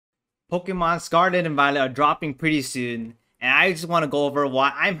Pokemon Scarlet and Violet are dropping pretty soon, and I just want to go over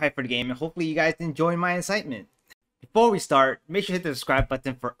why I'm hyped for the game, and hopefully you guys enjoy my excitement. Before we start, make sure to hit the subscribe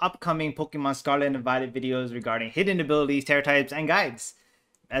button for upcoming Pokemon Scarlet and Violet videos regarding hidden abilities, terra types, and guides,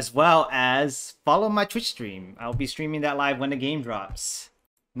 as well as follow my Twitch stream. I'll be streaming that live when the game drops.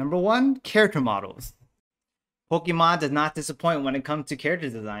 Number 1, character models. Pokemon does not disappoint when it comes to character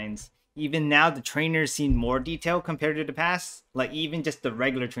designs. Even now, the trainers seem more detailed compared to the past, like even just the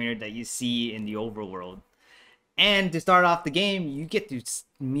regular trainer that you see in the overworld. And to start off the game, you get to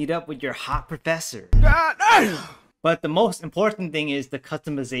meet up with your hot professor. But the most important thing is the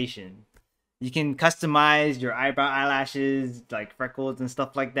customization. You can customize your eyebrow eyelashes, like freckles and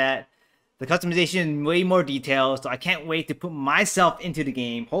stuff like that. The customization is way more detailed, so I can't wait to put myself into the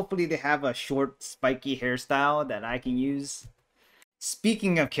game. Hopefully they have a short, spiky hairstyle that I can use.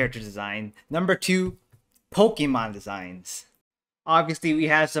 Speaking of character design, number 2, Pokemon designs. Obviously, we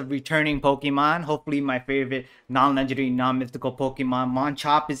have some returning Pokemon. Hopefully, my favorite non-legendary, non-mythical Pokemon,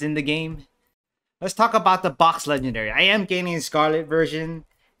 Machop, is in the game. Let's talk about the box legendary. I am getting a Scarlet version,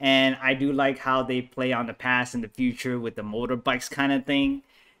 and I do like how they play on the past and the future with the motorbikes kind of thing.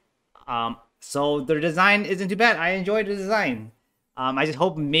 So their design isn't too bad. I enjoy the design. I just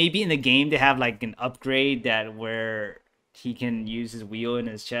hope maybe in the game they have like an upgrade that where he can use his wheel in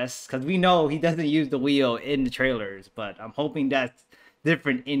his chest, because we know he doesn't use the wheel in the trailers, but I'm hoping that's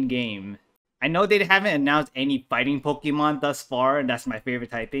different in game. I know they haven't announced any fighting Pokemon thus far, and that's my favorite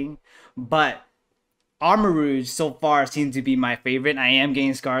typing, but Armarouge so far seems to be my favorite. I am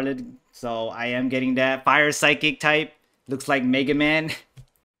getting Scarlet, so I am getting that fire psychic type. Looks like Mega Man.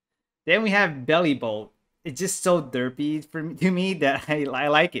 Then we have Bellybolt. It's just so derpy to me that I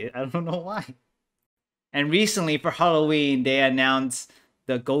like it. I don't know why. And recently, for Halloween, they announced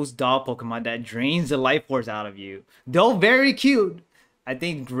the Ghost Doll Pokemon that drains the life force out of you. Though very cute. I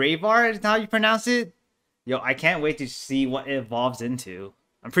think Gravar is how you pronounce it. Yo, I can't wait to see what it evolves into.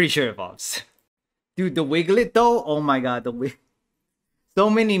 I'm pretty sure it evolves. Dude, the Wiglet though, oh my god, so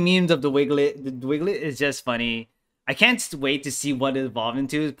many memes of the Wiglet. The Wiglet is just funny. I can't wait to see what it evolves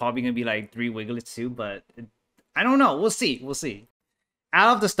into. It's probably gonna be like 3 Wiglets too, but I don't know. We'll see. We'll see.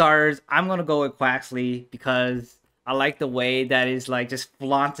 Out of the starters, I'm gonna go with Quaxley because I like the way that he's like just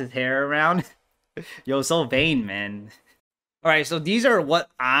flaunts his hair around. Yo, so vain, man. Alright, so these are what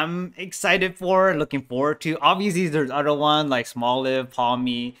I'm excited for, looking forward to. Obviously, there's other ones like Smoliv,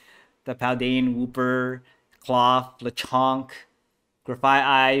 Palmy, the Paldean Wooper, Cloth, Lechonk,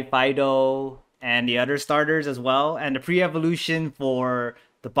 Grafai, Fido, and the other starters as well. And the pre-evolution for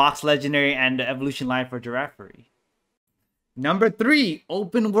the box legendary and the evolution line for Giraffary. Number 3,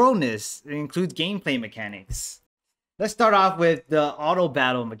 open worldness. It includes gameplay mechanics. Let's start off with the auto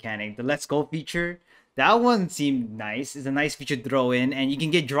battle mechanic, the Let's Go feature. That one seemed nice. It's a nice feature to throw in, and you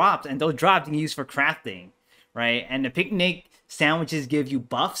can get drops, and those drops you can use for crafting, right? And the picnic sandwiches give you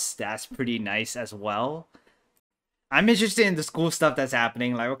buffs. That's pretty nice as well. I'm interested in the school stuff that's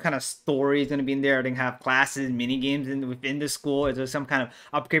happening, like what kind of story is going to be in there. Are they going to have classes, mini games within the school? Is there some kind of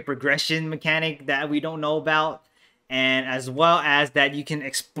upgrade progression mechanic that we don't know about? And as well as that you can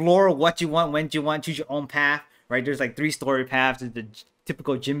explore what you want, when you want, choose your own path, right? There's like 3 story paths. There's the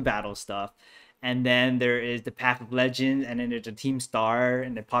typical gym battle stuff. And then there is the Path of Legends, and then there's a Team Star,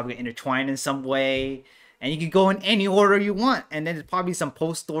 and they're probably intertwined in some way. And you can go in any order you want. And then there's probably some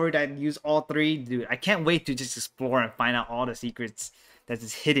post-story that use all 3. Dude, I can't wait to just explore and find out all the secrets that's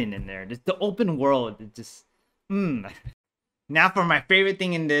just hidden in there. The open world is just, Now for my favorite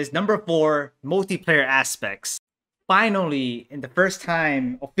thing in this, number 4, multiplayer aspects. Finally, in the first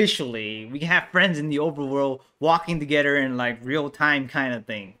time, officially, we can have friends in the overworld walking together in like real time kind of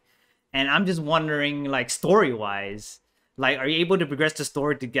thing. And I'm just wondering, like, story-wise, like, are you able to progress the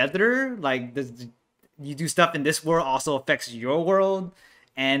story together? Like, does you do stuff in this world also affects your world?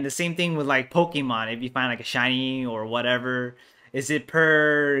 And the same thing with like Pokemon. If you find like a shiny or whatever, is it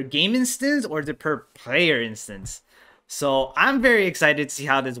per game instance or is it per player instance? So I'm very excited to see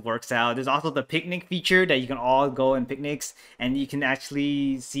how this works out. There's also the picnic feature that you can all go in picnics and you can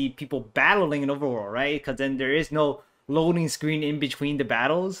actually see people battling in overworld, right? Because then there is no loading screen in between the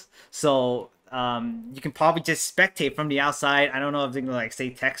battles. So you can probably just spectate from the outside. I don't know if they're gonna like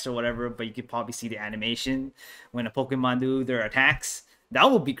say text or whatever, but you can probably see the animation when a Pokemon do their attacks.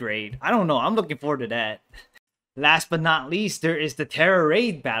 That would be great. I don't know. I'm looking forward to that. Last but not least, there is the Terra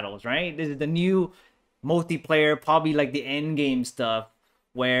Raid battles, right? This is the new multiplayer, probably like the end game stuff,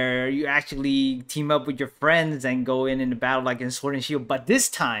 where you actually team up with your friends and go in the battle like in Sword and Shield. But this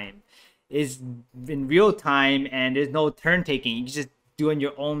time is in real time and there's no turn taking. You just do it in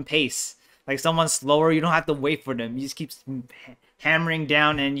your own pace. Like someone's slower, you don't have to wait for them. You just keep hammering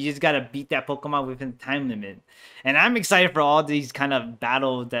down, and you just gotta beat that Pokemon within the time limit. And I'm excited for all these kind of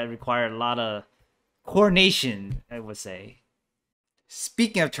battles that require a lot of coordination, I would say.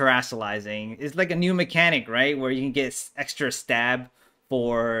 Speaking of terrestrializing, it's like a new mechanic, right? Where you can get extra stab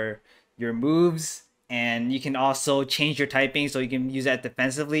for your moves, and you can also change your typing so you can use that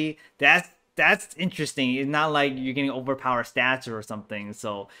defensively. That's interesting. It's not like you're getting overpowered stats or something.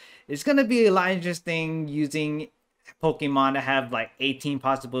 So it's gonna be a lot interesting using Pokemon to have like 18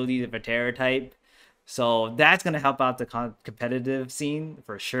 possibilities of a Terra type. So that's gonna help out the competitive scene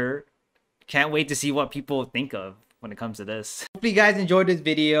for sure. Can't wait to see what people think of when it comes to this. Hope you guys enjoyed this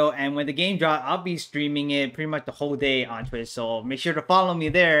video, and when the game drops, I'll be streaming it pretty much the whole day on Twitch, so make sure to follow me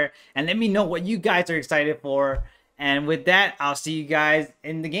there and let me know what you guys are excited for. And with that, I'll see you guys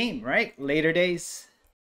in the game, right? Later days.